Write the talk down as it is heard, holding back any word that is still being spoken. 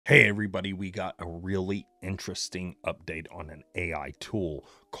Hey everybody, we got a really interesting update on an AI tool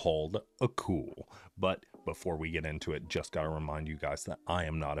called AKOOL. But before we get into it, just got to remind you guys that I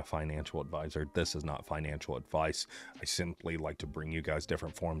am not a financial advisor. This is not financial advice. I simply like to bring you guys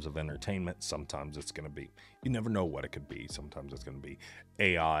different forms of entertainment. Sometimes it's going to be, you never know what it could be. Sometimes it's going to be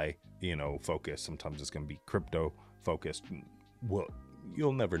AI, focused. Sometimes it's going to be crypto focused. Well,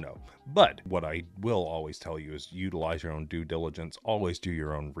 you'll never know. But what I will always tell you is utilize your own due diligence, always do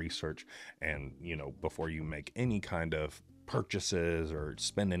your own research, and before you make any kind of purchases or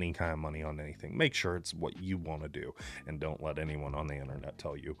spend any kind of money on anything, make sure it's what you want to do, and don't let anyone on the internet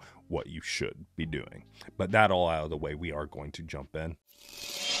tell you what you should be doing. But that all out of the way, we are going to jump in.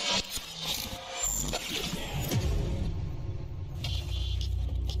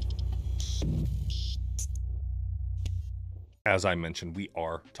 As I mentioned, we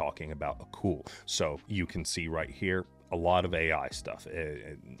are talking about AKOOL. So you can see right here, a lot of AI stuff.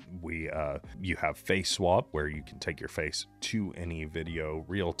 You have face swap, where you can take your face to any video,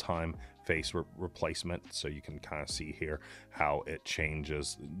 real-time face replacement. So you can kind of see here how it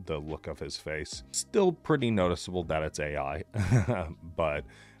changes the look of his face. Still pretty noticeable that it's AI, but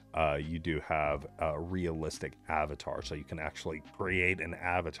you do have a realistic avatar, so you can actually create an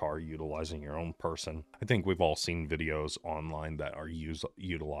avatar utilizing your own person. I think we've all seen videos online that are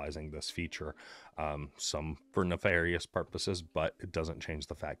utilizing this feature, some for nefarious purposes, but it doesn't change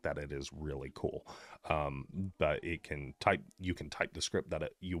the fact that it is really cool. But you can type the script that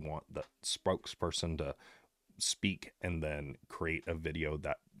you want the spokesperson to speak, and then create a video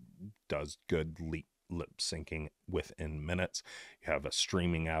that does good lip syncing within minutes. You have a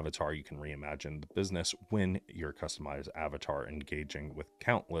streaming avatar. You can reimagine the business when your customized avatar engaging with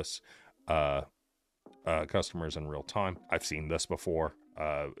countless customers in real time. I've seen this before.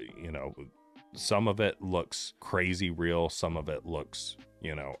 Some of it looks crazy real. Some of it looks,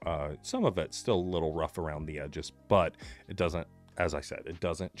 some of it's still a little rough around the edges, but it doesn't, as I said, it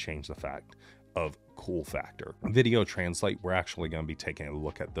doesn't change the fact of cool factor. Video translate, we're actually going to be taking a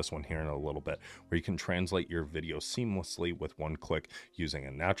look at this one here in a little bit, where you can translate your video seamlessly with one click using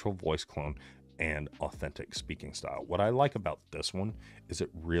a natural voice clone and authentic speaking style. What I like about this one is it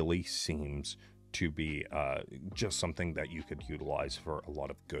really seems to be just something that you could utilize for a lot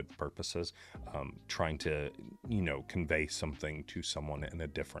of good purposes. Trying to convey something to someone in a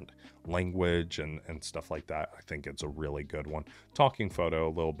different language and stuff like that. I think it's a really good one. Talking photo,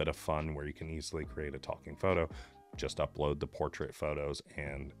 a little bit of fun, where you can easily create a talking photo. Just upload the portrait photos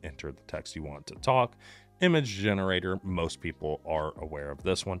and enter the text you want to talk. Image generator, most people are aware of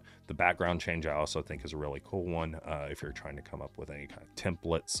this one. The background change I also think is a really cool one. If you're trying to come up with any kind of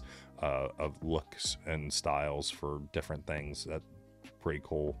templates of looks and styles for different things, that's pretty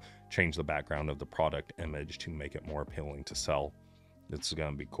cool. Change the background of the product image to make it more appealing to sell. It's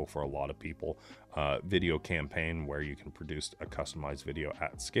going to be cool for a lot of people. Video campaign, where you can produce a customized video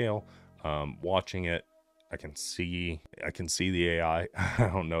at scale. Watching it, I can see the AI. I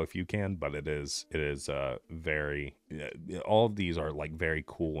don't know if you can, but it is very, all of these are like very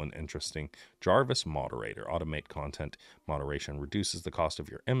cool and interesting. Jarvis moderator, automate content moderation, reduces the cost of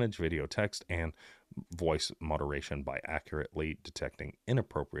your image, video, text, and voice moderation by accurately detecting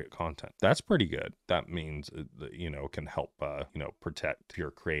inappropriate content. That's pretty good. That means can help protect your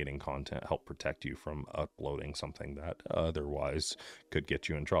creating content, help protect you from uploading something that otherwise could get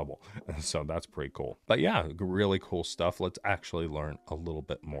you in trouble. So that's pretty cool. But yeah, really cool stuff. Let's actually learn a little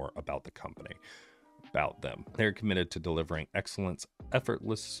bit more about the company. About them. They're committed to delivering excellence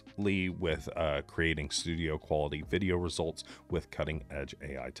effortlessly with creating studio quality video results with cutting edge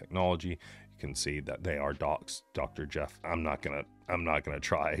AI technology. You can see that they are docs. Dr. Jeff, I'm not gonna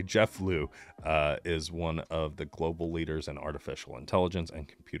try. Jeff Liu is one of the global leaders in artificial intelligence and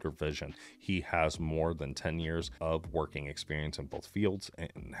computer vision. He has more than 10 years of working experience in both fields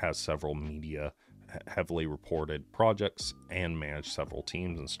and has several media heavily reported projects and managed several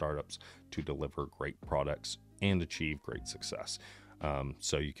teams and startups to deliver great products and achieve great success.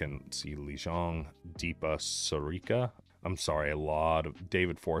 So you can see Lijong, Deepa Sarika. I'm sorry, a lot of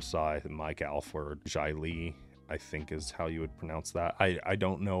David Forsyth and Mike Alford, Jai Lee, I think is how you would pronounce that. I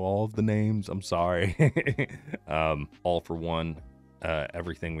don't know all of the names. I'm sorry. All for one.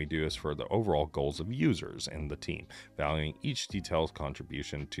 Everything we do is for the overall goals of users and the team, valuing each detail's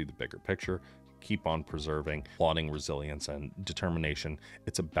contribution to the bigger picture. Keep on preserving, plotting resilience and determination.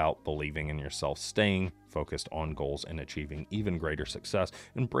 It's about believing in yourself, staying focused on goals and achieving even greater success,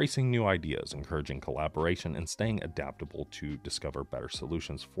 embracing new ideas, encouraging collaboration, and staying adaptable to discover better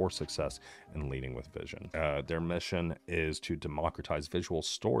solutions for success and leading with vision. Their mission is to democratize visual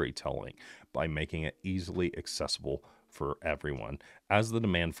storytelling by making it easily accessible for everyone. As the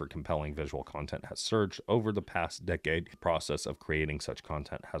demand for compelling visual content has surged over the past decade, the process of creating such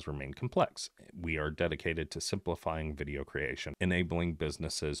content has remained complex. We are dedicated to simplifying video creation, enabling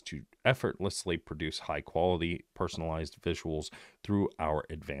businesses to effortlessly produce high-quality, personalized visuals through our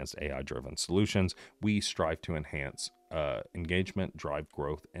advanced AI-driven solutions. We strive to enhance engagement, drive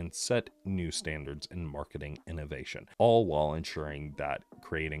growth, and set new standards in marketing innovation, all while ensuring that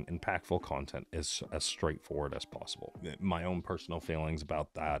creating impactful content is as straightforward as possible. My own personal feelings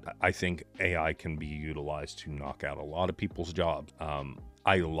about that, I think AI can be utilized to knock out a lot of people's jobs.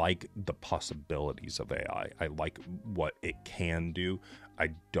 I like the possibilities of AI. I like what it can do. I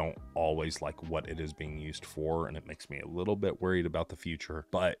don't always like what it is being used for, and it makes me a little bit worried about the future.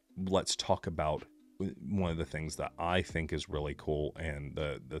 But let's talk about one of the things that I think is really cool, and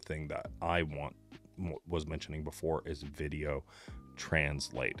the thing that I was mentioning before is video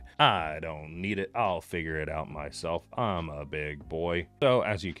translate. I don't need it. I'll figure it out myself. I'm a big boy. So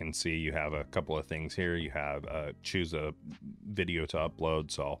as you can see, you have a couple of things here. You have choose a video to upload,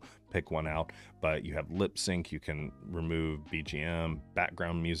 so I'll pick one out, but you have lip sync. You can remove BGM,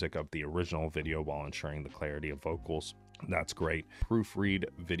 background music of the original video while ensuring the clarity of vocals. That's great. Proofread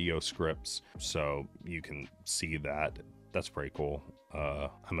video scripts, so you can see that. That's pretty cool.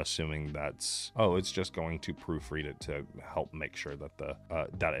 I'm assuming that's, it's just going to proofread it to help make sure that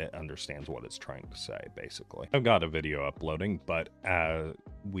that it understands what it's trying to say, basically. I've got a video uploading, but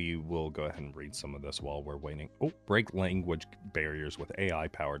we will go ahead and read some of this while we're waiting. Break language barriers with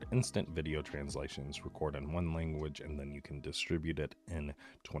AI-powered instant video translations. Record in one language, and then you can distribute it in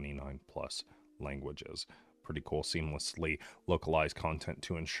 29 plus languages. Pretty cool. Seamlessly localized content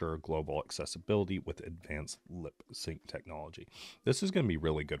to ensure global accessibility with advanced lip sync technology. This is going to be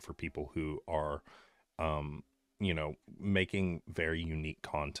really good for people who are, making very unique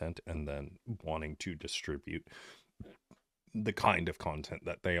content and then wanting to distribute the kind of content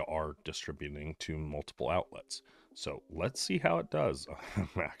that they are distributing to multiple outlets. So let's see how it does. I'm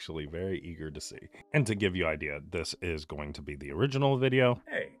actually very eager to see. And to give you an idea, this is going to be the original video.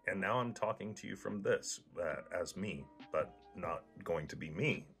 Hey, and now I'm talking to you from this as me, but not going to be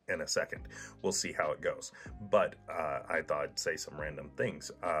me in a second. We'll see how it goes. But I thought I'd say some random things.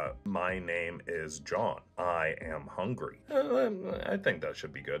 My name is John. I am hungry. I think that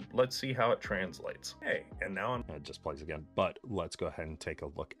should be good. Let's see how it translates. Hey, and now it just plays again, but let's go ahead and take a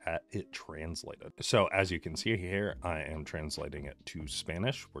look at it translated. So as you can see here, I am translating it to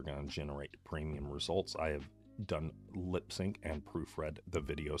Spanish. We're going to generate premium results. I have done lip sync and proofread the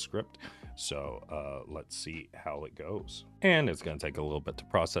video script, so let's see how it goes. And it's going to take a little bit to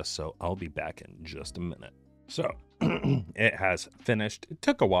process, so I'll be back in just a minute. So it has finished. It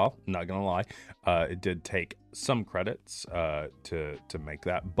took a while, not gonna lie. It did take some credits to make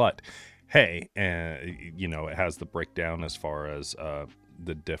that, but hey, it has the breakdown as far as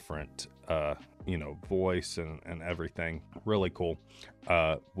the different voice and everything. Really cool.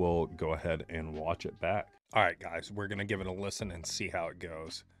 We'll go ahead and watch it back. All right, guys, we're going to give it a listen and see how it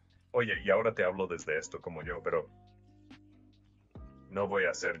goes. Oye, y ahora te hablo desde esto como yo, pero no voy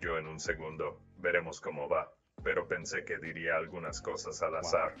a ser yo en un segundo. Veremos cómo va. Pero pensé que diría algunas cosas al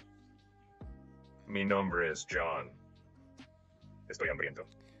azar. Wow. Mi nombre es John. Estoy hambriento.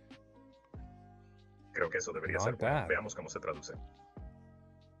 Creo que eso debería ser bueno. Veamos cómo se traduce.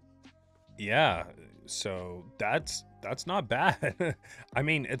 Yeah, so that's not bad. I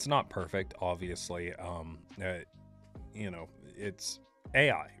mean, it's not perfect, obviously. It's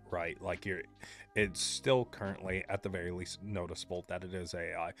AI, right? Like it's still currently at the very least noticeable that it is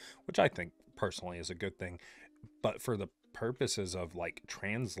AI, which I think personally is a good thing. But for the purposes of like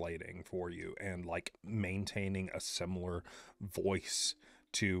translating for you and like maintaining a similar voice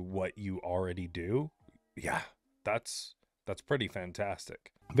to what you already do, yeah, that's pretty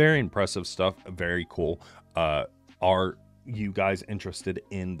fantastic. Very impressive stuff. Very cool. Are you guys interested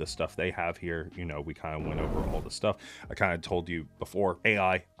in the stuff they have here? We kind of went over all the stuff. I kind of told you before,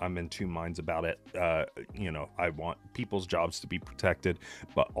 AI, I'm in two minds about it. I want people's jobs to be protected,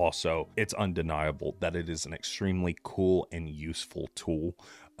 but also it's undeniable that it is an extremely cool and useful tool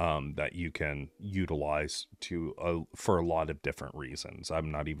that you can utilize for a lot of different reasons.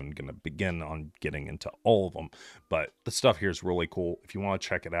 I'm not even going to begin on getting into all of them, but the stuff here is really cool. If you want to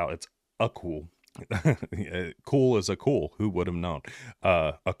check it out, it's AKOOL. Cool is a cool. Who would have known?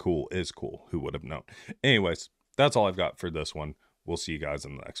 AKOOL is cool. Who would have known? Anyways, that's all I've got for this one. We'll see you guys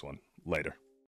in the next one. Later.